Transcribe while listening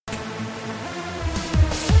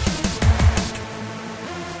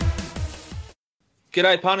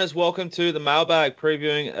G'day punters, welcome to the Mailbag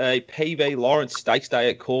previewing a PB Lawrence Stakes Day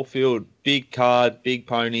at Caulfield. Big card, big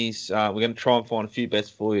ponies. We're going to try and find a few bets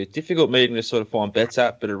for you. Difficult meeting to sort of find bets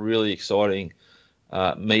at, but a really exciting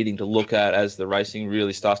meeting to look at as the racing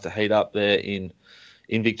really starts to heat up there in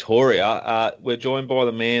Victoria. We're joined by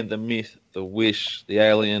the man, the myth, the wish, the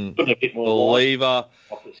alien, believer,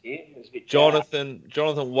 Jonathan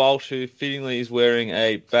Walsh, who fittingly is wearing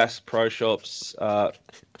a Bass Pro Shops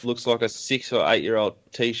looks like a 6 or 8 year old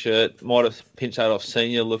t-shirt. Might have pinched that off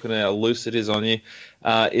senior, looking at how loose it is on you.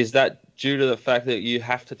 Is that due to the fact that you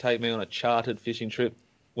have to take me on a chartered fishing trip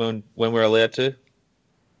when we're allowed to?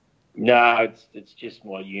 No, it's just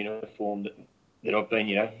my uniform that I've been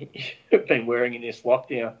been wearing in this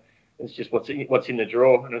lockdown. It's just what's in the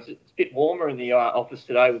drawer, and it's a bit warmer in the office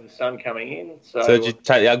today with the sun coming in. So did you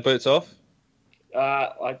take the Ugg boots off?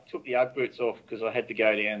 I took the Ugg boots off because I had to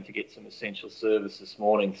go down to get some essential service this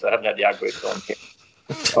morning, so I haven't had the Ugg boots on yet.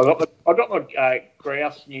 I got my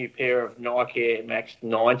grouse new pair of Nike Air Max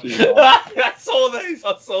 90s on.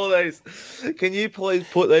 I saw these. Can you please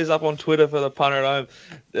put these up on Twitter for the punter at home?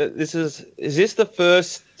 Is this the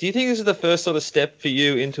first? Do you think this is the first sort of step for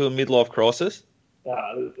you into a midlife crisis?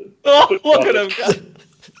 Look at him.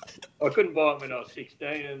 I couldn't buy them when I was 16,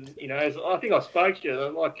 and I think I spoke to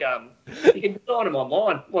you. Like, you can design in my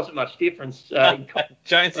mind. Wasn't much difference.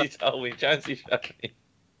 Jonesy told me. Jonesy showed me.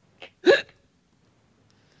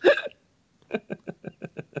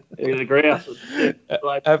 The grouse.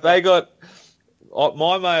 Have they got?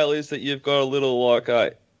 My mail is that you've got a little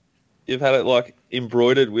you've had it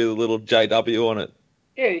embroidered with a little JW on it.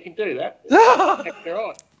 Yeah, you can do that. That's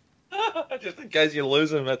right. Just in case you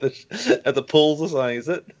lose them at the pools or something, is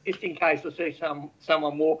it? Just in case I see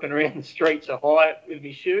someone walking around the streets of Hyatt with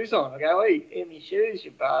my shoes on. I go, hey, here my shoes,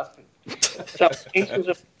 you bastard.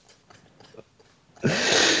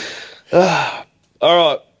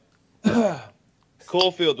 All right.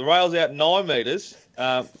 Caulfield, the rail's out 9 metres.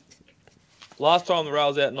 Last time the rail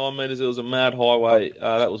was out 9 metres, it was a mad highway.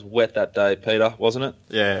 That was wet that day, Peter, wasn't it?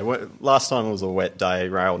 Yeah, last time it was a wet day,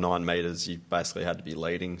 rail 9 metres, you basically had to be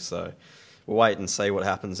leading. So we'll wait and see what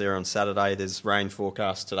happens there on Saturday. There's rain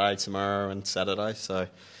forecast today, tomorrow and Saturday. So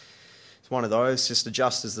it's one of those, just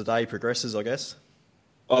adjust as the day progresses, I guess.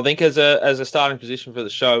 I think as a starting position for the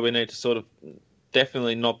show, we need to sort of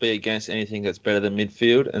definitely not be against anything that's better than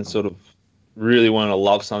midfield and sort of really want to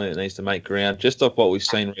love something that needs to make ground, just off what we've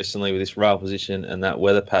seen recently with this rail position and that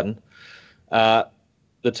weather pattern. The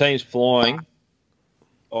team's flying.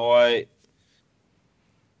 I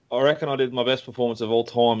reckon I did my best performance of all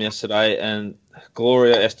time yesterday, and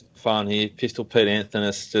Gloria Estefan here, Pistol Pete Anthony,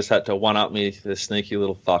 just had to one-up me, the sneaky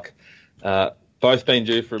little fuck. Both been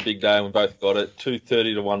due for a big day, and we both got it.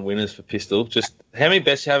 230-1 winners for Pistol. Just how many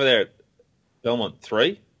bets you have there at Belmont?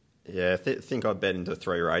 3? Yeah, I think I bet into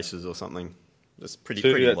 3 races or something. It's pretty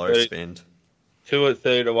low spend. 2 at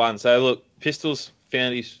 30-1. So look, Pistol's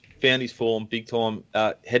found his form big time.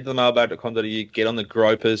 Head to the mailbag.com.au, get on the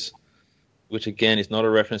Gropers, which again is not a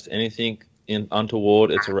reference to anything in untoward.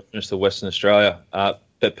 It's a reference to Western Australia. But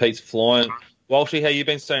Pete's flying. Walshy, how you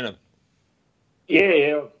been seeing him?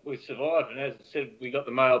 Yeah, we survived, and as I said, we got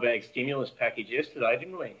the mailbag stimulus package yesterday,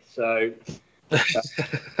 didn't we? So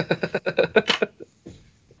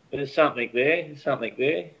there's something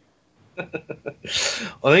there. I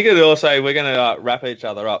think it'd also we're going to wrap each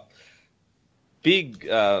other up. Big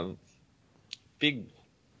Nick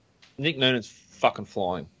Noonan's fucking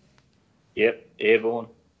flying. Yep, airborne.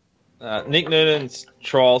 Nick Noonan's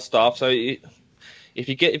trial stuff. So if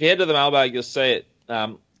you head to the mailbag, you'll see it.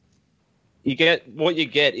 You get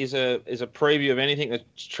is a preview of anything that's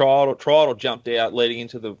trialed or jumped out leading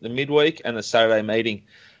into the midweek and the Saturday meeting,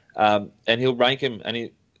 and he'll rank them.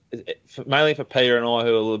 And mainly for Peter and I, who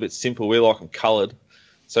are a little bit simple, we like them coloured.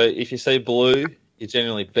 So if you see blue, you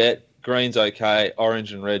generally bet. Green's okay.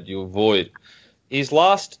 Orange and red, you avoid. For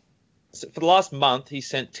the last month, he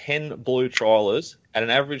sent 10 blue trialers at an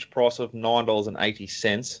average price of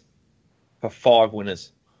 $9.80 for 5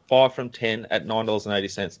 winners. 5 from 10 at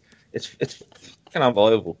 $9.80. It's fucking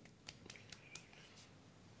unbelievable.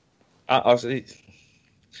 Get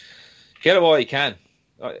it while you can.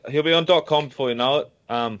 He'll be on .com before you know it.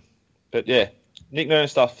 But yeah, Nick Noonan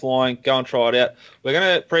stuff flying. Go and try it out. We're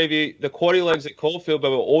going to preview the quaddy legs at Caulfield,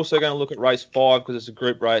 but we're also going to look at race 5 because it's a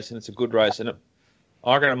group race and it's a good race. And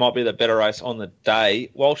I reckon it might be the better race on the day.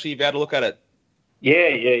 Walsh, you've had a look at it. Yeah.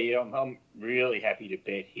 I'm really happy to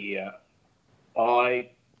bet here. I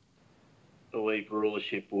believe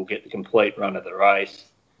rulership will get the complete run of the race.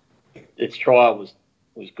 Its trial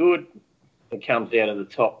was good. It comes out of the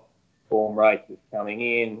top form race that's coming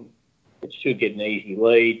in. It should get an easy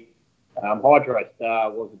lead. Hydro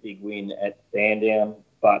Star was a big win at Sandown,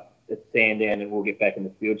 but at Sandown, and we'll get back in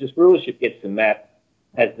the field. Just rulership gets the map,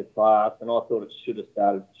 has the class, and I thought it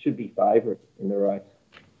should be favourite in the race.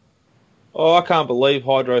 Oh, I can't believe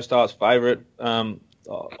Hydro Star's favourite.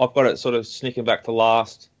 I've got it sort of sneaking back to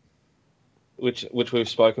last, which we've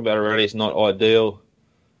spoken about already. Is not ideal.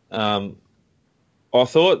 I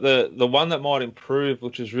thought the one that might improve,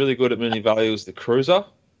 which is really good at Moonee Valley, was the Cruiser.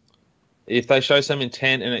 If they show some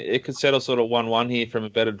intent, and it could settle sort of 1-1 here from a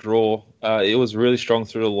better draw. It was really strong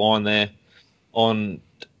through the line there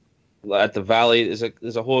at the Valley.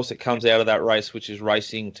 There's a horse that comes out of that race, which is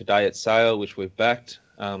racing today at Sale, which we've backed.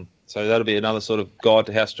 So that'll be another sort of guide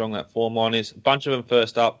to how strong that form line is. A bunch of them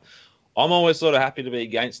first up. I'm always sort of happy to be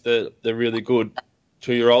against the really good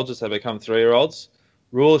 2-year-olds as they become 3-year-olds.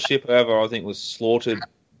 Rulership, however, I think was slaughtered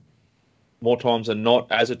more times than not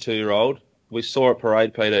as a 2-year-old. We saw at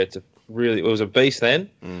Parade, Peter. It was a beast then,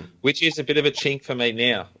 which is a bit of a chink for me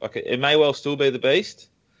now. Like it may well still be the beast,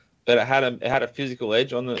 but it had a physical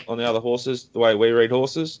edge on the other horses, the way we read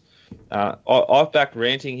horses. I've backed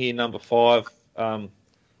Ranting here, number 5. I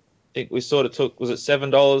think we sort of took, was it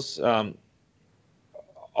 $7?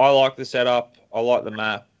 I like the setup. I like the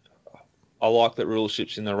map. I like that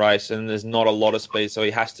rulership's in the race, and there's not a lot of speed, so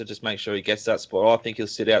he has to just make sure he gets that spot. I think he'll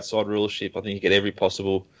sit outside rulership. I think he get every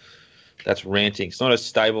possible. That's Ranting. It's not a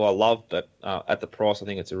stable I love, but at the price, I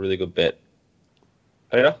think it's a really good bet.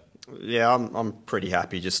 Peter? Yeah, I'm pretty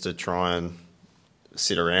happy just to try and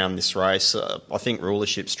sit around this race. I think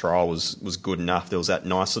rulership's trial was good enough. There was that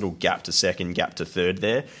nice little gap to second, gap to third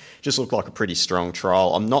there. Just looked like a pretty strong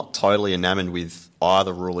trial. I'm not totally enamoured with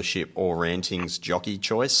either rulership or Ranting's jockey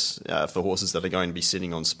choice for horses that are going to be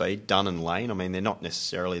sitting on speed. Dunn and Lane, I mean, they're not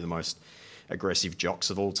necessarily the most aggressive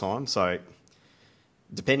jocks of all time. So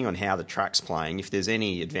depending on how the track's playing, if there's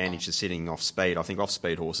any advantage to sitting off speed, I think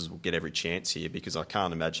off-speed horses will get every chance here because I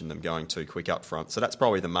can't imagine them going too quick up front. So that's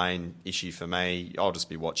probably the main issue for me. I'll just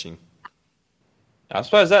be watching. I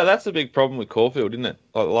suppose that's the big problem with Caulfield, isn't it?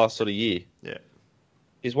 Like the last sort of year. Yeah.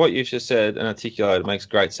 Is what you've just said and articulated makes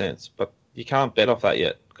great sense, but you can't bet off that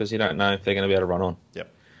yet because you don't know if they're going to be able to run on.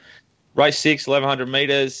 Yep. Race 6, 1,100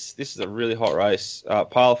 metres. This is a really hot race.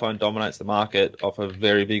 Parlophone dominates the market off a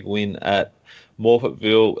very big win at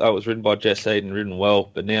Morphettville. That was ridden by Jess Eden, ridden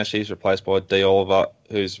well, but now she's replaced by D. Oliver,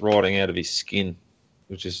 who's riding out of his skin,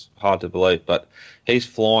 which is hard to believe. But he's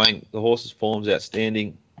flying. The horse's form's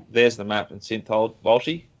outstanding. There's the map and Synthhold.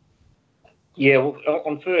 Volshy? Yeah, well,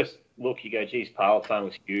 on first look, you go, geez, Parlophone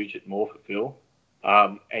was huge at Morphettville.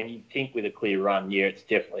 And you'd think with a clear run, yeah, it's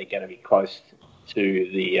definitely going to be close to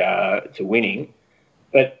to winning.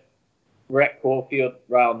 But we're at Caulfield,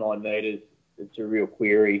 rail 9 metres. It's a real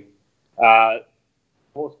query.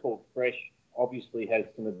 Horse called Fresh obviously has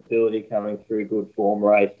some ability coming through good form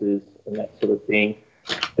races and that sort of thing.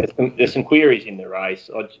 There's some queries in the race.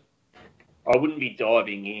 I wouldn't be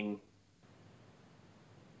diving in.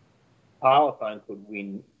 Parlophone could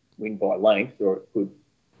win by length, or it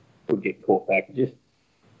could get caught back.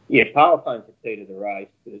 Parlophone's the key to the race,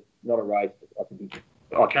 but it's not a race that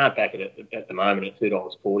I can't back it at the moment at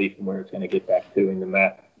 $2.40 from where it's going to get back to in the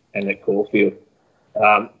map and at Caulfield.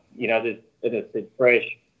 There's, as I said,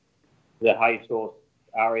 Fresh, the Hayes horse,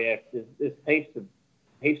 RAF. There's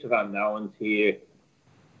heaps of unknowns here.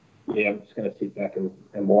 Yeah, I'm just going to sit back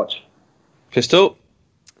and watch. Pistol?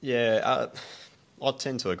 Yeah, I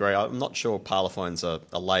tend to agree. I'm not sure Parlophone's a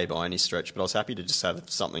lay by any stretch, but I was happy to just have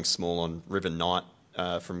something small on River Knight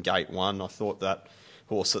from Gate 1. I thought that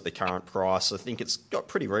horse at the current price, I think it's got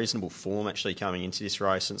pretty reasonable form actually coming into this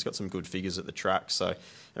race, and it's got some good figures at the track. So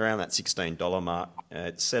around that $16 mark,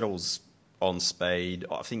 it settles on speed.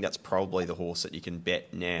 I think that's probably the horse that you can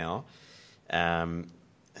bet now.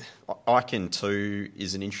 Icon 2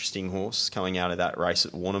 is an interesting horse coming out of that race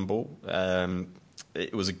at Warrnambool.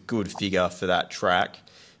 It was a good figure for that track,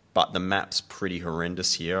 but the map's pretty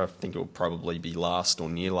horrendous here. I think it will probably be last or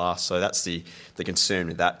near last. So that's the concern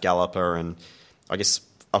with that galloper. And I guess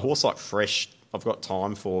a horse like Fresh, I've got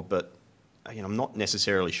time for, but again, I'm not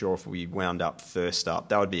necessarily sure if we wound up first up.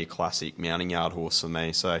 That would be a classic mounting yard horse for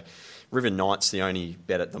me. So River Knight's the only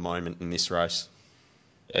bet at the moment in this race.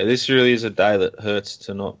 Yeah, this really is a day that hurts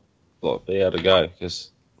to not be able to go,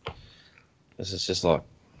 because this is just like,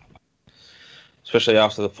 especially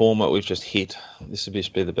after the format we've just hit, this would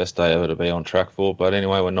just be the best day ever to be on track for. But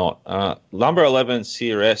anyway, we're not. Number 11,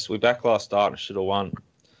 CRS. We back last start and should have won.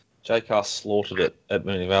 J-Car slaughtered it at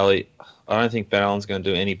Moonee Valley. I don't think Ben Allen's going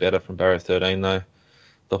to do any better from barrier 13, though.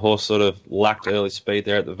 The horse sort of lacked early speed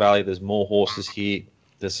there at the Valley. There's more horses here.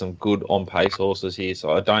 There's some good on-pace horses here,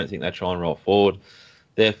 so I don't think they try and roll forward.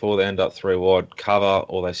 Therefore, they end up 3 wide cover,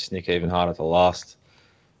 or they snick even harder to last.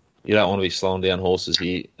 You don't want to be slowing down horses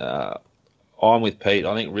here. I'm with Pete.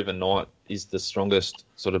 I think River Knight is the strongest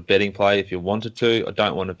sort of betting play if you wanted to. I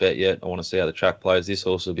don't want to bet yet. I want to see how the track plays. This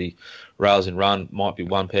horse will be rails and run. Might be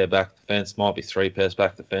 1 pair back the fence. Might be 3 pairs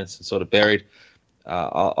back the fence and sort of buried.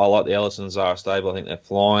 I like the Ellison Zara stable. I think they're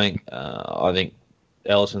flying. I think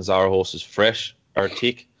Ellison Zara horses fresh are a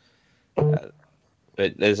tick. But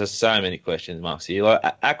there's just so many question marks here. Like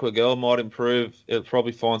Aqua Girl might improve. It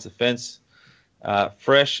probably finds the fence.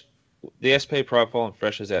 Fresh, the SP profile on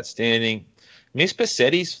Fresh is outstanding. Miss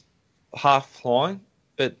Passetti's half flying,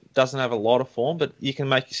 but doesn't have a lot of form. But you can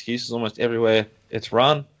make excuses almost everywhere it's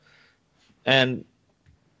run. And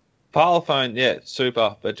Parlophone, yeah,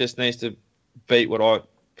 super, but just needs to beat what I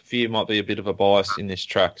fear might be a bit of a bias in this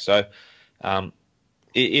track. So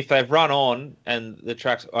if they've run on and the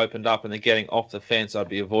track's opened up and they're getting off the fence, I'd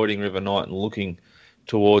be avoiding River Knight and looking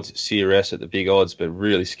towards CRS at the big odds, but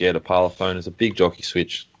really scared of Parlophone. It's a big jockey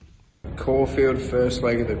switch. Caulfield, first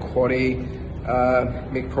leg of the quaddie.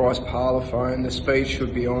 Mick Price, Parlophone. The speed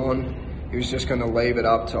should be on. He was just going to leave it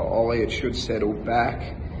up to Ollie. It should settle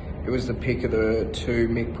back. It was the pick of the 2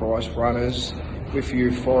 Mick Price runners. With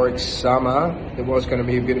Euphoric Summer, there was going to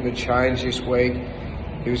be a bit of a change this week.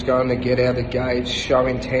 He was going to get out of the gate, show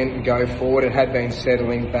intent and go forward. It had been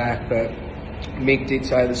settling back, but Mick did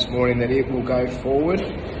say this morning that it will go forward,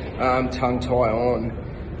 tongue-tie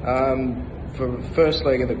on. For the first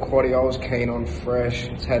leg of the quaddie, I was keen on Fresh.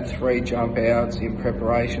 It's had 3 jump outs in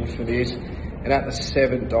preparation for this. And at the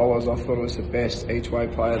 $7, I thought it was the best each-way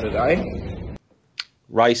play of the day.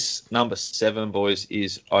 Race number 7, boys,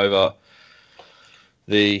 is over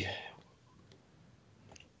the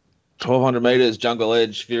 1,200 metres, Jungle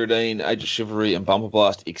Edge, Viridine, Age of Chivalry, and Bumper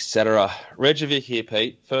Blast, etc. Reykjavik here,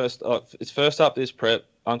 Pete. It's first up this prep.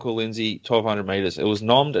 Uncle Lindsay, 1,200 metres. It was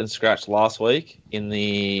nommed and scratched last week in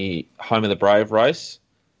the Home of the Brave race.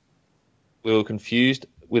 We were confused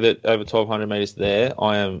with it over 1,200 metres there.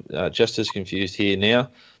 I am just as confused here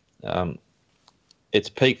now. Its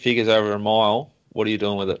peak figures over a mile. What are you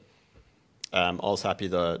doing with it? I was happy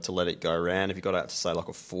to let it go around. If you got out to say like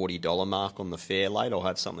a $40 mark on the fair late, I'll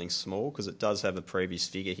have something small because it does have a previous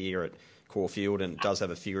figure here at Caulfield and it does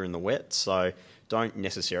have a figure in the wet. So don't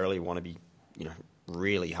necessarily want to be,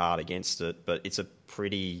 really hard against it, but it's a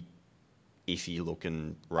pretty iffy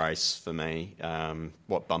looking race for me.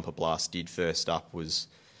 What Bumper Blast did first up was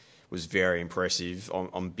very impressive. I'm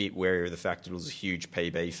a bit wary of the fact that it was a huge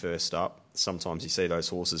PB first up. Sometimes you see those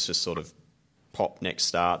horses just sort of pop next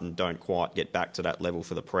start and don't quite get back to that level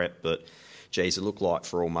for the prep, but geez, it looked like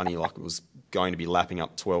for all money like it was going to be lapping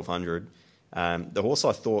up 1,200. The horse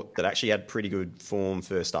I thought that actually had pretty good form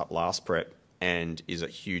first up last prep and is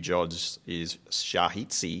at huge odds is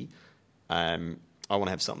Shahitsi. I want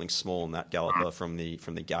to have something small in that galloper from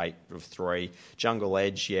the gate of 3. Jungle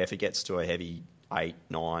Edge, yeah, if it gets to a heavy 8,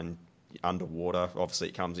 9 underwater, obviously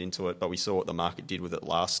it comes into it, but we saw what the market did with it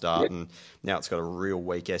last start, and now it's got a real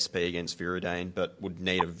weak SP against Viridine, but would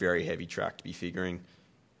need a very heavy track to be figuring.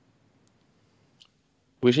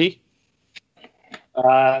 Wishy?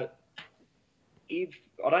 I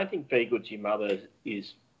don't think Be Good to Your Mother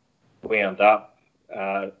is wound up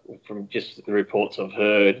from just the reports I've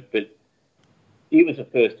heard, but it was the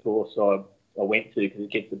first horse I went to because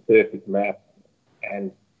it gets the perfect map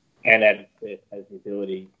and at its best has the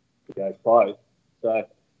ability to go close. So,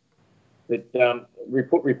 but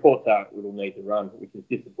reports are it will need to run, which is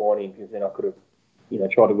disappointing because then I could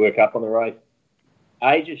have, tried to work up on the race.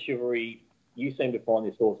 Age of Chivalry, you seem to find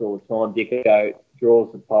this horse all the time. Dicko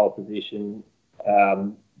draws the pole position,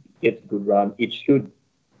 gets a good run. It should.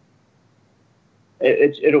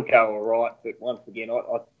 It'll go all right, but once again,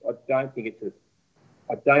 I don't think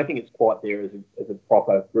it's quite there as a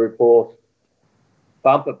proper group horse.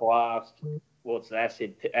 Bumper Blast, well, it's an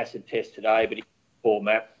acid test today, but it's a poor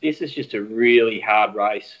map. This is just a really hard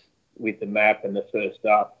race with the map and the first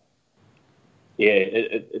up. Yeah,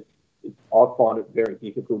 I find it very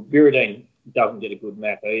difficult. Viridine doesn't get a good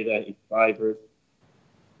map either. His favourite.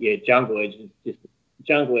 Yeah, Jungle Edge is just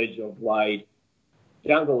Jungle Edge of Wade.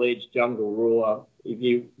 Jungle Edge, Jungle Ruler. If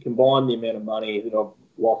you combine the amount of money that I've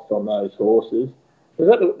lost on those horses,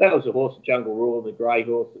 that was the horse, Jungle Ruler, the grey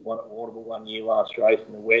horse that won at Warrnambool 1 year last race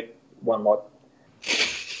in the wet, won like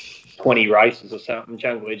 20 races or something.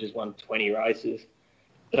 Jungle Edge has won 20 races.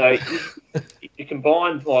 So if you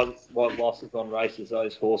combine what losses on races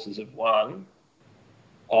those horses have won,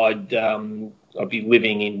 I'd be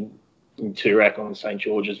living in Toorak on St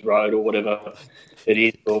George's Road or whatever it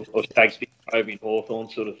is, or Shakespeare Cove in Hawthorn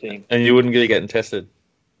sort of thing. And you wouldn't get getting tested.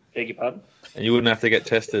 Beg your pardon? And you wouldn't have to get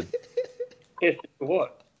tested. Tested for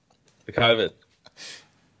what? The COVID.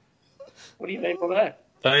 What do you mean by that?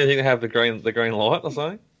 Don't you think they have the green light or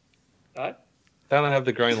something? No? Don't they have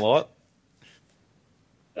the green light? I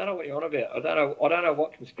don't know what you're on about. I don't know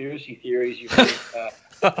what conspiracy theories you've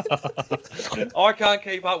I can't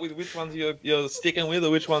keep up with which ones you're sticking with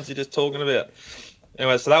or which ones you're just talking about.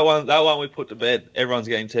 Anyway, so that one we put to bed. Everyone's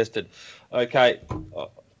getting tested. Okay,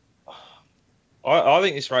 I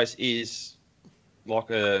think this race is like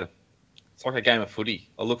a game of footy.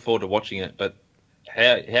 I look forward to watching it, but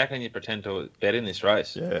how can you pretend to bet in this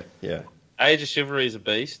race? Yeah. Age of Chivalry is a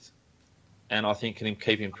beast, and I think can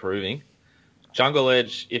keep improving. Jungle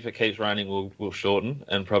Edge, if it keeps raining, will shorten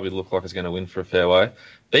and probably look like it's going to win for a fair way.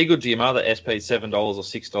 Be Good to Your Mother, SP $7 or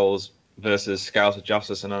 $6 versus Scales of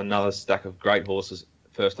Justice and another stack of great horses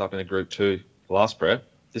first up in a Group 2 last prep.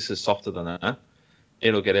 This is softer than that.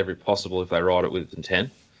 It'll get every possible if they ride it with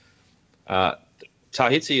intent.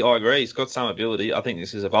 Tahitsi, I agree. He's got some ability. I think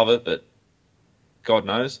this is above it, but God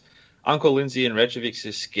knows. Uncle Lindsay and Reykjavik's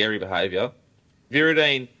is scary behaviour.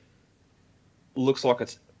 Viridine looks like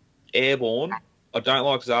it's airborne. I don't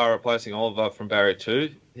like Zara replacing Oliver from Barrier 2.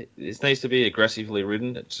 This needs to be aggressively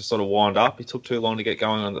ridden to sort of wind up. He took too long to get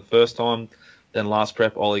going on the first time. Then last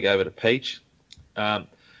prep, Ollie gave it a peach. I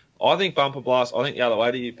think Bumper Blast, I think the other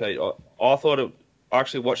way to you, Pete. I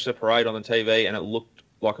actually watched the parade on the TV and it looked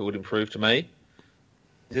like it would improve to me.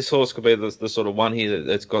 This horse could be the sort of one here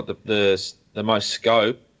that's got the most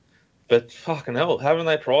scope. But fucking hell, haven't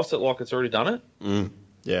they priced it like it's already done it?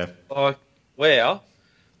 Yeah. Like, wow.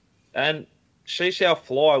 And She Shall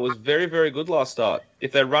Fly was very, very good last start.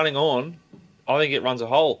 If they're running on, I think it runs a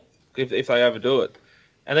hole if they overdo it.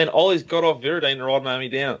 And then Ollie's got off Viridine to ride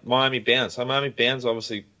Miami Bounce. So Miami Bounce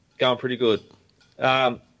obviously going pretty good.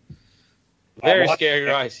 Very scary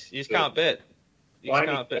race. You just can't bet. You just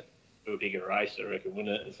can't bet. A bigger race, I reckon,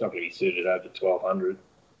 wouldn't it? It's not going to be suited over 1,200.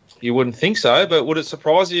 You wouldn't think so, but would it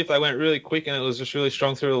surprise you if they went really quick and it was just really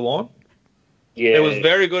strong through the line? Yeah. It was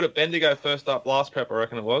very good at Bendigo first up last prep, I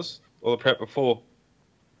reckon it was, or the prep before.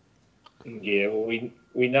 Yeah, well,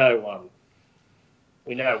 we know one.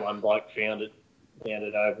 We know one bloke found it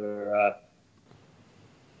over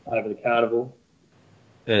the carnival.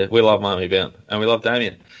 Yeah, we love Miami Bound and we love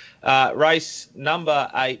Damien. Race number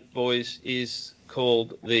 8, boys, is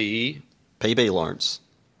called the PB Lawrence.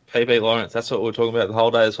 PB Lawrence. That's what we're talking about the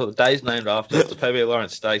whole day. That's what the day's named after. It's the PB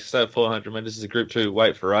Lawrence Stakes. So 400 metres is a Group 2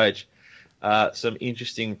 weight for age. Some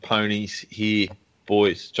interesting ponies here,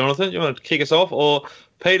 boys. Jonathan, do you want to kick us off? Or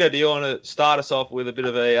Peter, do you want to start us off with a bit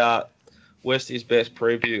of a West is Best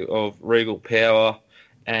preview of Regal Power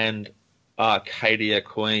and Arcadia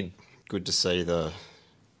Queen? Good to see the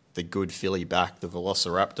good filly back, the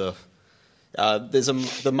Velociraptor.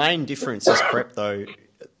 The main difference this prep, though,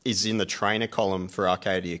 is in the trainer column for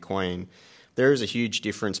Arcadia Queen. There is a huge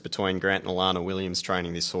difference between Grant and Alana Williams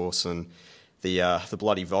training this horse and the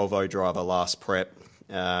bloody Volvo driver last prep,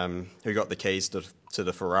 who got the keys to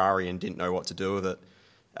the Ferrari and didn't know what to do with it.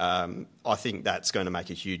 I think that's going to make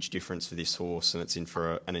a huge difference for this horse, and it's in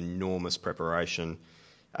for an enormous preparation.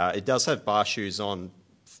 It does have bar shoes on,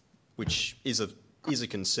 which is a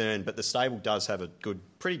concern, but the stable does have a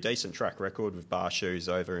pretty decent track record with bar shoes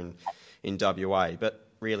over in WA. But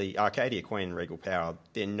really, Arcadia Queen and Regal Power,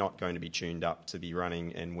 they're not going to be tuned up to be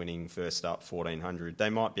running and winning first up 1,400.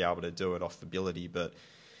 They might be able to do it off ability, but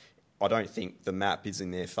I don't think the map is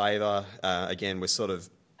in their favour. Again, we're sort of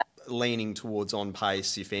leaning towards on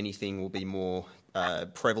pace. If anything, will be more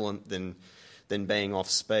prevalent than being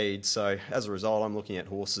off speed. So as a result, I'm looking at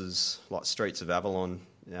horses like Streets of Avalon.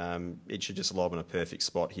 It should just lob in a perfect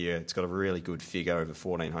spot here. It's got a really good figure over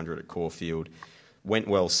 1,400 at Caulfield. Went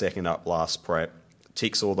well second up last prep.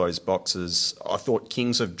 Ticks all those boxes. I thought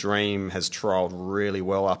Kings of Dream has trialled really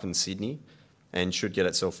well up in Sydney and should get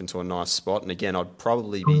itself into a nice spot. And again, I'd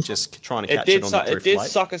probably be just trying to catch it on the drift late. It did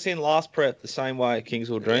suck us in last prep the same way Kings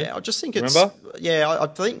of Dream. Yeah, I just think it's... Remember? Yeah, I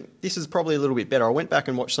think this is probably a little bit better. I went back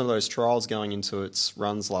and watched some of those trials going into its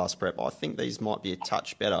runs last prep. I think these might be a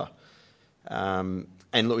touch better.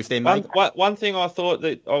 And look, if they're one thing I thought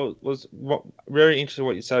that I was very interested in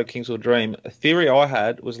what you said, Kings Will Dream. A theory I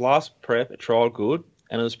had was last prep it trialled good,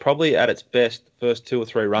 and it was probably at its best first 2 or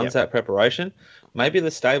 3 runs that preparation. Maybe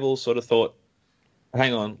the stable sort of thought,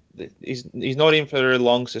 hang on, he's not in for a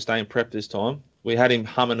long sustained prep this time. We had him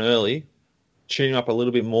humming early, tune him up a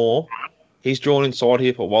little bit more. He's drawn inside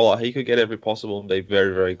here for Waller. He could get every possible and be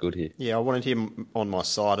very, very good here. Yeah, I wanted him on my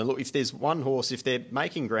side. And look, if there's one horse, if they're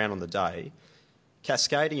making ground on the day,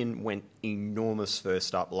 Cascadian went enormous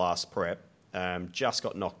first up last prep, just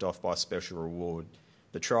got knocked off by Special Reward.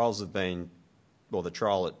 The trials have been, well, the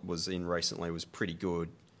trial it was in recently was pretty good.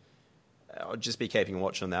 I'll just be keeping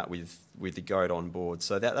watch on that with the goat on board.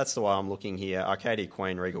 So that's the way I'm looking here. Arcadia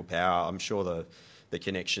Queen, Regal Power, I'm sure the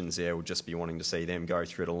connections there will just be wanting to see them go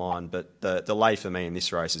through the line. But the lay for me in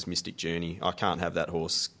this race is Mystic Journey. I can't have that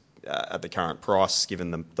horse at the current price,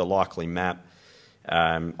 given the likely map.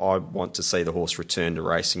 I want to see the horse return to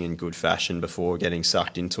racing in good fashion before getting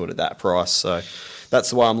sucked into it at that price. So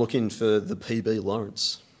that's the way I'm looking for the PB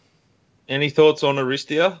Lawrence. Any thoughts on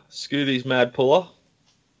Aristia, Scooty's mad puller?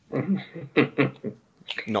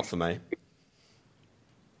 Not for me.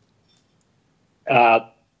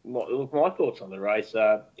 Look, my thoughts on the race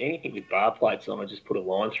are anything with bar plates on, I just put a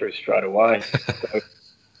line through straight away. So,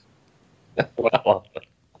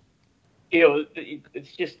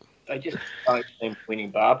 it's just they just don't seem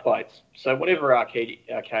winning bar plates. So whatever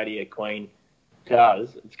Arcadia Queen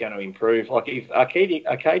does, it's going to improve. Like if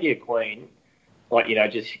Arcadia Queen,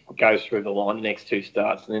 just goes through the line the next two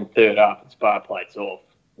starts and then third up, it's bar plates off.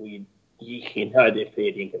 You know they're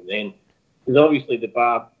fair dinkum then. Because obviously the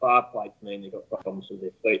bar plates mean they've got problems with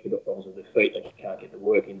their feet. They've got problems with their feet. They can't get the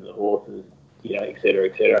work into the horses, et cetera,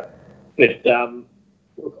 et cetera. But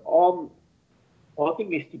look, I think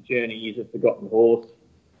Mystic Journey is a forgotten horse.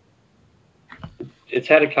 It's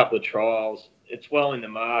had a couple of trials. It's well in the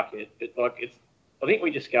market, but I think we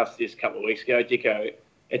discussed this a couple of weeks ago, Dicko.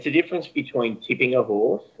 It's a difference between tipping a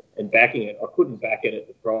horse and backing it. I couldn't back it at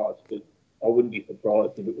the price, but I wouldn't be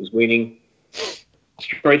surprised if it was winning.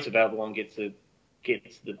 Streets of Avalon gets the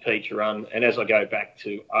Peach run, and as I go back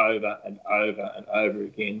to over and over and over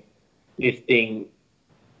again, this thing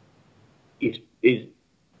is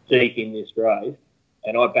deep in this race,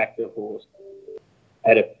 and I backed the horse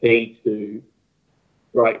at a P2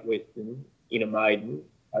 Great Western in a maiden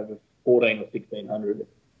over 14 or 1600,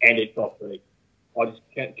 and it got beat. I just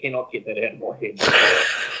cannot get that out of my head.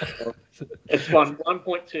 It's won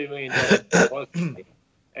 $1.2 million.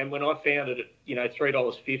 And when I found it at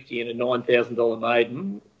 $3.50 and a $9,000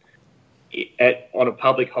 maiden on a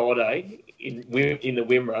public holiday in the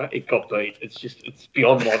Wimmera, it got beat. It's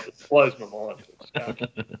beyond it blows my mind.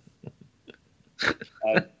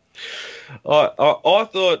 I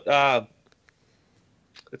thought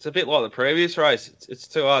it's a bit like the previous race. It's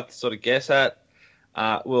too hard to sort of guess at.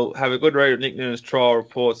 We'll have a good read of Nick Noonan's trial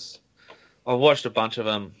reports. I've watched a bunch of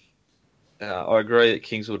them. I agree that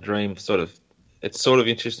Kingswood Dream sort of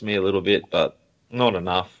interests me a little bit, but not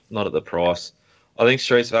enough, not at the price. I think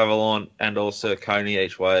Streets of Avalon and also Coney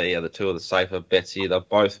each way are the two of the safer bets here. They've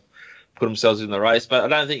both put themselves in the race, but I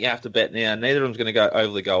don't think you have to bet now. Neither of them's going to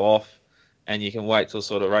overly go off, and you can wait till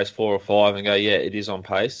sort of race 4 or 5 and go, yeah, it is on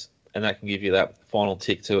pace, and that can give you that final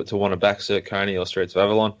tick to want to back Sir Coney or Streets of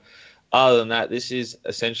Avalon. Other than that, this is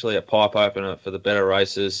essentially a pipe opener for the better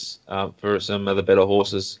races, for some of the better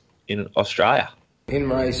horses in Australia. In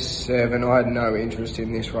race 7, I had no interest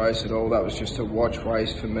in this race at all. That was just a watch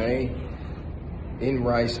race for me. In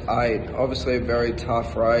race 8, obviously a very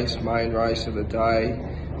tough race, main race of the day,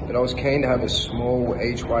 but I was keen to have a small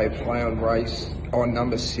each-way play on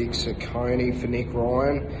number 6 at Coney for Nick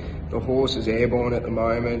Ryan. The horse is airborne at the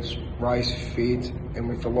moment, race fit, and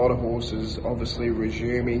with a lot of horses obviously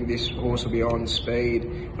resuming, this horse will be on speed.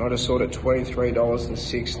 And I just saw it at $23 and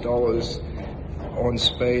 $6 on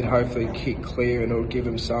speed, hopefully kick clear, and it'll give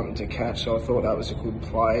him something to catch. So I thought that was a good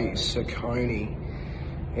play, Saccone.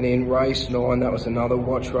 And in race 9, that was another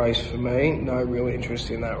watch race for me. No real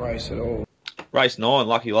interest in that race at all. Race 9,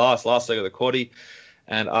 lucky last leg of the quaddie,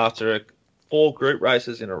 and after 4 group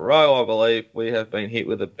races in a row, I believe, we have been hit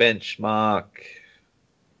with a benchmark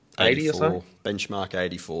 80 or so? Benchmark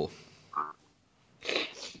 84. I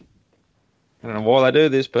don't know why they do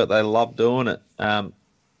this, but they love doing it.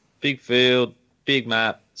 Big field, big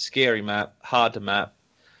map, scary map, hard to map.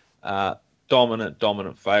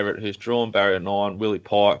 Dominant favourite who's drawn barrier 9, Willie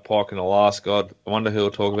Pike in the last. God, I wonder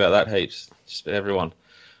who'll talk about that heaps. Just everyone.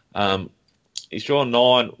 He's drawn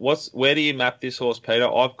 9. Where do you map this horse,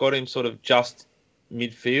 Peter? I've got him sort of just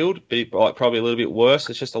midfield, but probably a little bit worse.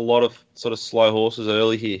 It's just a lot of sort of slow horses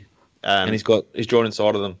early here, and he's drawn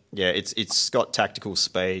inside of them. Yeah, it's got tactical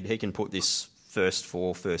speed. He can put this first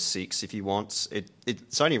 4, first 6 if he wants.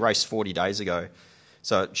 It's only raced 40 days ago,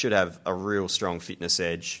 so it should have a real strong fitness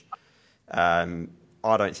edge. I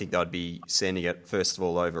don't think they'd be sending it, first of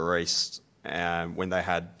all, over East when they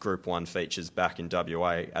had Group 1 features back in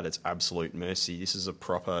WA at its absolute mercy. This is a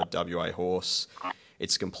proper WA horse.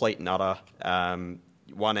 It's complete nutter.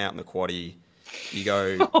 One out in the quaddie, you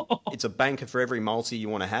go, it's a banker for every multi you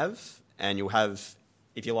want to have, and you'll have,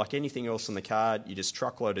 if you like anything else on the card, you just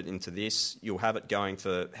truckload it into this. You'll have it going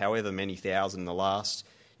for however many thousand in the last.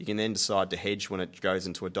 You can then decide to hedge when it goes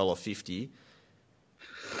into $1.50.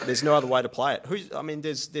 there's no other way to play it.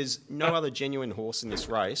 There's no other genuine horse in this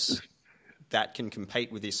race that can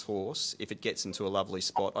compete with this horse if it gets into a lovely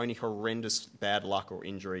spot. Only horrendous bad luck or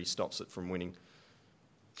injury stops it from winning.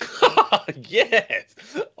 Yes,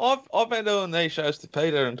 I've been doing these shows to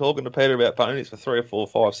Peter and talking to Peter about ponies for 3 or 4,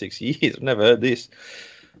 5, 6 years. I've never heard this.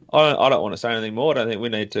 I don't want to say anything more. I don't think we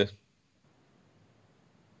need to.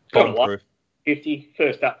 Got to lay 50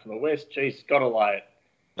 first up from the west. Geez, got to lay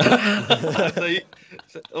it.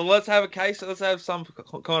 Well, let's have a case. Let's have some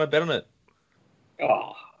kind of bet on it.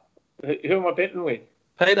 Oh, who am I betting with?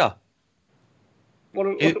 Peter.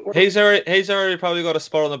 He's already probably got a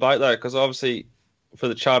spot on the boat though, because obviously for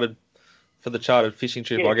the chartered fishing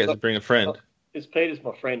trip, I get to bring a friend. Because Peter's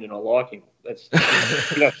my friend and I like him. That's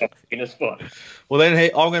in a spot. Well, then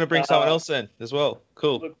I'm going to bring someone else then as well.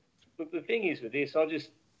 Cool. Look, the thing is with this, I just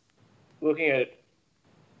looking at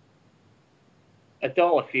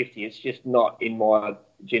 $1.50. It's just not in my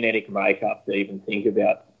genetic makeup to even think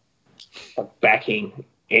about backing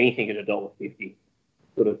anything at $1.50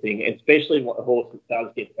 sort of thing, especially what a horse that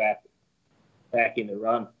does get back in the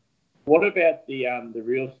run. What about the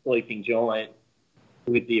real sleeping giant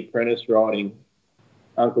with the apprentice riding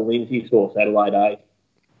Uncle Lindsay's horse, Adelaide A?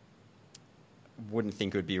 Wouldn't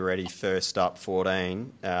think it would be ready first up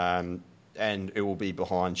 14, and it will be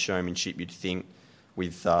behind Showmanship, you'd think,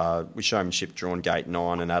 with Showmanship drawn gate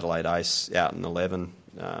 9 and Adelaide Ace out in 11.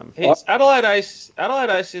 Adelaide Ace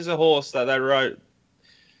is a horse that they rode.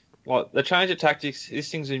 Like the change of tactics,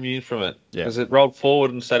 this thing's immune from it because it rolled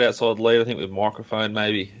forward and sat outside the lead. I think with Microphone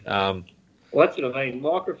maybe. Well, that's what I mean.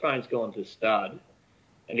 Microphone's gone to stud,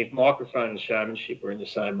 and if Microphone and Showmanship were in the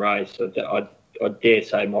same race, I dare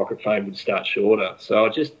say Microphone would start shorter. So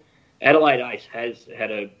Adelaide Ace has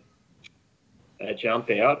had a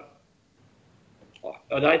jump out.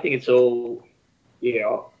 I don't think it's all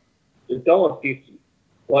 $1.50.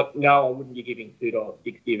 Like no, I wouldn't be giving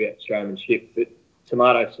 $2.60 about Showmanship, but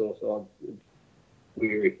tomato sauce, I'm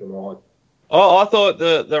weary for mine. Oh, I thought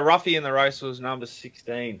the roughie in the race was number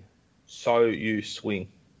 16. So you swing.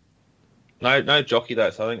 No jockey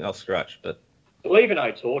though, so I think they'll scratch. But well, even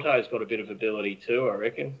Otorto's got a bit of ability too, I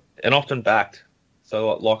reckon. And often backed,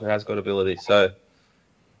 so like it has got ability. So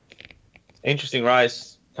interesting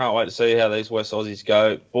race. Can't wait to see how these West Aussies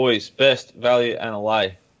go, boys. Best value and a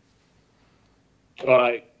lay.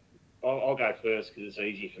 Right. I'll go first because it's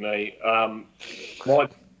easy for me.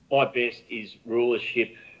 My best is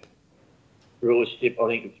Rulership. Rulership, I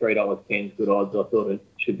think at $3.10 is good odds. I thought it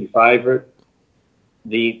should be favourite.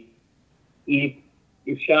 If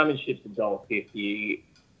Showmanship's $1.50,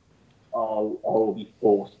 I'll be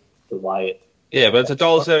forced to lay it. Yeah, but it's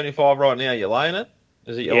 $1.75 right now. You're laying it?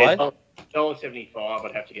 Is it your lay? $1.75.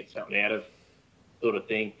 I'd have to get something out of, sort of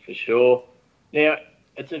thing for sure. Now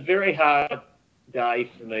it's a very hard day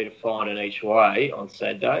for me to find an each way on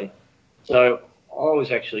Saturday. So I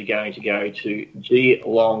was actually going to go to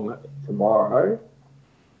Geelong tomorrow.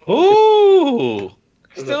 Ooh!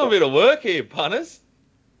 Still a bit of work here, punters.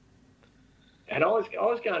 And I was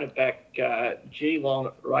going to back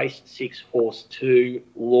Geelong race 6 horse 2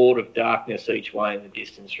 Lord of Darkness each way in the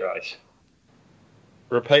distance race.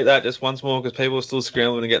 Repeat that just once more because people are still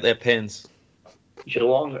scrambling to get their pens.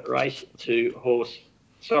 Geelong race 6 horse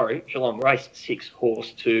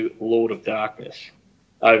 2 Lord of Darkness.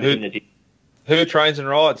 Who trains and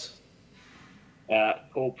rides?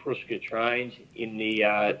 Paul Pruska trained in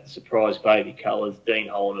the surprise baby colours. Dean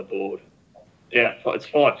Holland aboard. Yeah, it's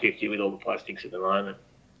 $5.50 with all the plastics at the moment.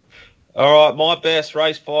 All right, my best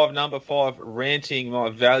race 5, number 5, Ranting. My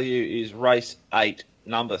value is race 8,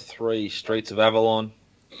 number 3, Streets of Avalon.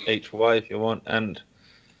 Each way if you want, and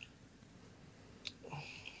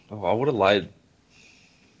I would have laid.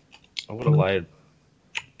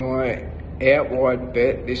 My out wide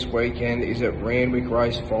bet this weekend is at Randwick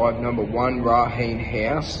Race 5, number 1, Raheen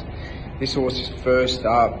House. This horse is first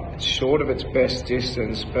up. It's short of its best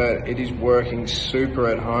distance, but it is working super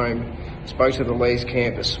at home. Spoke to the Lees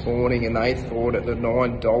camp this morning and they thought at the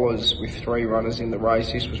 $9 with 3 runners in the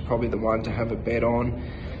race, this was probably the one to have a bet on.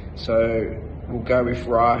 So we'll go with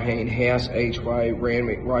Raheen House each way,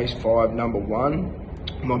 Randwick Race 5, number 1.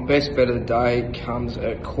 My best bet of the day comes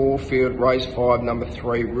at Caulfield Race 5, number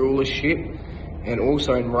 3, Rulership. And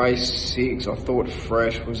also in Race 6, I thought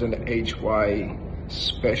Fresh was an each way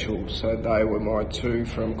special. So they were my 2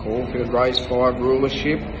 from Caulfield, Race 5,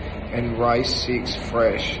 Rulership, and Race 6,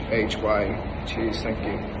 Fresh each way. Cheers, thank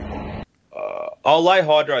you. I'll lay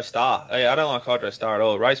Hydro Star. I don't like Hydro Star at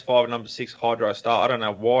all. Race 5, number 6, Hydro Star. I don't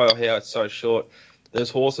know why or how it's so short. There's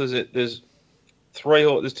horses. There's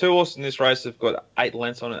There's 2 horses in this race that've got 8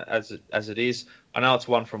 lengths on it as it is. I know it's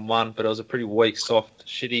 1 from 1, but it was a pretty weak, soft,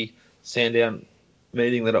 shitty Sandown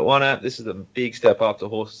meeting that it won at. This is a big step up to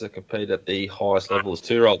horses that compete at the highest level as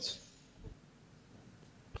 2-year-olds.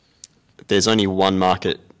 There's only one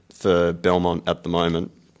market for Belmont at the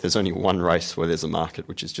moment. There's only one race where there's a market,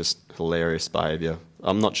 which is just hilarious behaviour.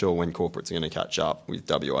 I'm not sure when corporates are going to catch up with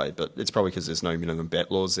WA, but it's probably because there's no minimum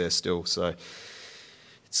bet laws there still. So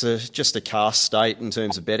it's just a caste state in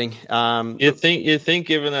terms of betting. You'd think,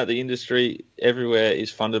 given that the industry everywhere is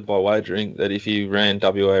funded by wagering, that if you ran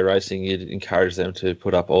WA racing, you'd encourage them to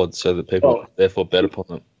put up odds so that people therefore bet upon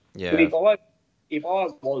them. Yeah. But if I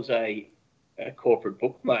was a corporate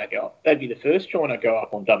bookmaker, that'd be the first joint I'd go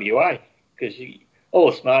up on WA, because all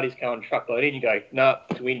the smarties go and truck that in. You go, no,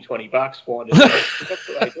 to win $20, find it. That's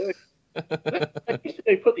what they do. They used to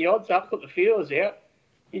do, put the odds up, put the feelers out.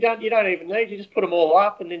 You don't even need. You just put them all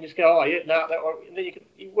up and then just go, oh yeah, no, that one. And then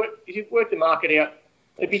you work the market out.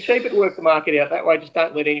 It'd be cheaper to work the market out that way. Just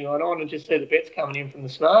don't let anyone on and just see the bets coming in from the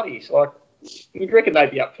smarties. Like, you'd reckon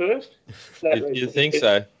they'd be up first. You think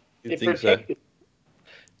so? You'd think so.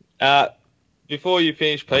 Before you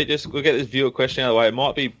finish, Pete, we'll get this viewer question out of the way. It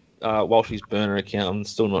might be Walshy's burner account. I'm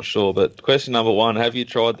still not sure. But question number 1: have you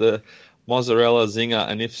tried the mozzarella zinger?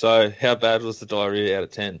 And if so, how bad was the diarrhea out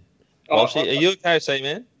of 10? Walshy, are you a KFC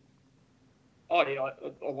man? Oh yeah, I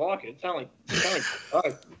like it. It's only but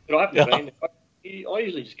I haven't been there. I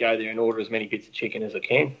usually just go there and order as many bits of chicken as I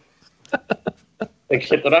can.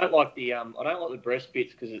 Except I don't like the breast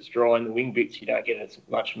bits because it's dry, and the wing bits you don't get as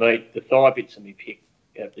much meat. The thigh bits are me pick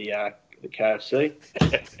at the KFC.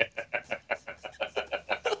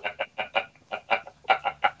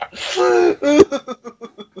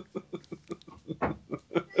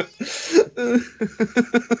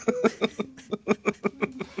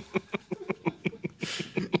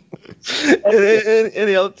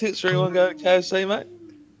 Any other tips for anyone going to KFC, mate?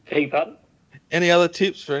 Pardon? Any other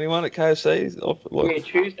tips for anyone at KFC? Yeah,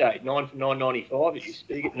 Tuesday, 9 for $9.95. It used to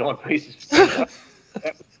be, you get 9 pieces for $10.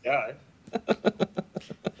 That would go.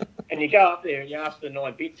 And you go up there and you ask for the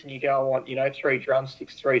 9 bits, and you go, I want, 3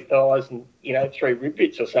 drumsticks, 3 thighs, and 3 rib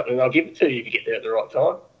bits or something. And they'll give it to you if you get there at the right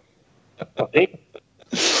time, I think.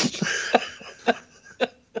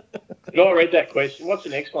 Did I read that question? What's the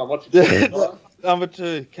next one? What's the next one? Number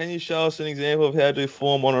 2, can you show us an example of how to do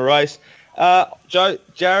form on a race?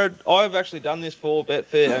 Jared, I've actually done this for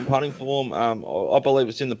Betfair and punting form. I believe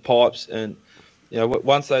it's in the pipes, and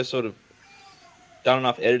once they've sort of done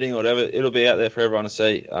enough editing or whatever, it'll be out there for everyone to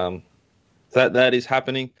see. That is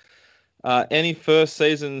happening. Any first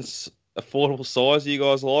season's affordable size you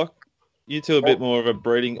guys like? You two are a bit more of a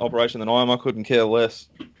breeding operation than I am. I couldn't care less.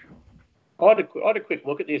 I had a quick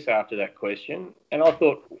look at this after that question, and I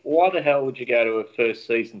thought, why the hell would you go to a first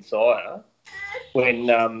season sire when,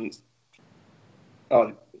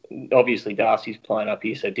 obviously Darcy's playing up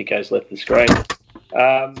here, so Dicko's left the screen.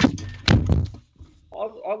 I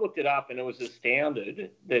looked it up, and it was astounded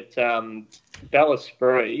that Bella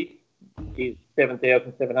Spree is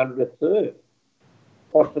 $7,700 a third.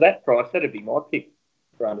 Well, for that price, that'd be my pick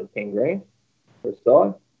for under 10 grand for a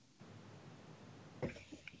side.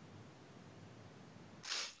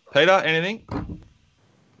 Peter, anything?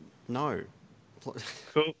 No.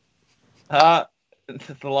 Cool. The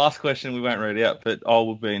last question we won't read out, but I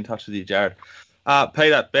will be in touch with you, Jared.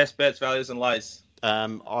 Peter, best bets, values, and lays.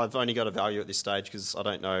 I've only got a value at this stage because I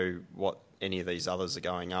don't know what any of these others are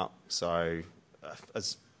going up. So,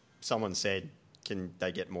 as someone said, can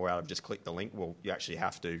they get more out of just click the link? Well, you actually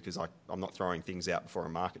have to, because I'm not throwing things out before a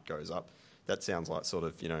market goes up. That sounds like sort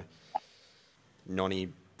of,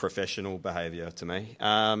 non-professional behaviour to me.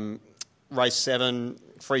 Race 7,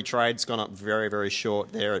 free trade's gone up very, very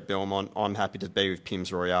short there at Belmont. I'm happy to be with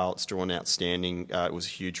Pims Royale. It's drawn outstanding. It was a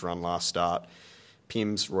huge run last start.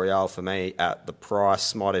 Pims Royale for me at the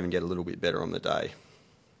price might even get a little bit better on the day.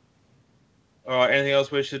 All right, anything else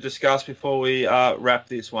we should discuss before we wrap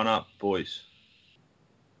this one up, boys?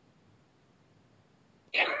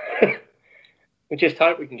 We just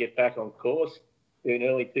hope we can get back on course in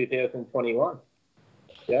early 2021.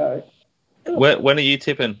 Yeah. When are you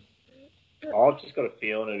tipping? I've just got a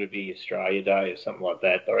feeling it'll be Australia Day or something like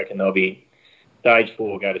that. I reckon there'll be stage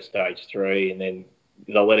 4 go to stage 3, and then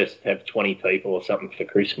they'll let us have 20 people or something for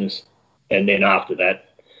Christmas. And then after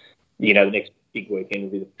that, the next big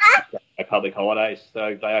weekend will be the public holidays. So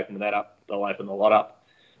if they open that up, they'll open the lot up.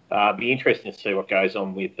 It'll be interesting to see what goes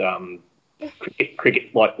on with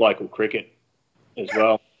cricket, like local cricket as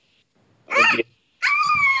well.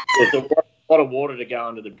 There's a lot of water to go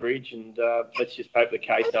under the bridge, and let's just hope the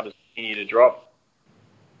case numbers continue to drop.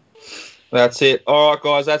 That's it. All right,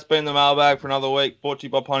 guys, that's been the mailbag for another week. Brought to you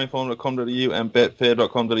by ponyfarm.com.au and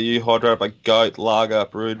betfair.com.au. Hydrated by Goat Lager,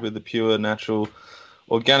 brewed with the pure, natural,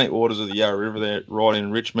 organic waters of the Yarra River there right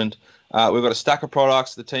in Richmond. We've got a stack of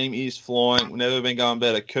products. The team is flying. We've never been going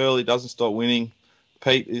better. Curly doesn't stop winning.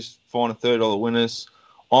 Pete is finding $30 winners.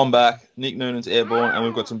 I'm back. Nick Noonan's airborne, and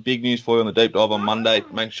we've got some big news for you on the deep dive on Monday.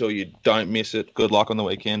 Make sure you don't miss it. Good luck on the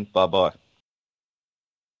weekend. Bye-bye.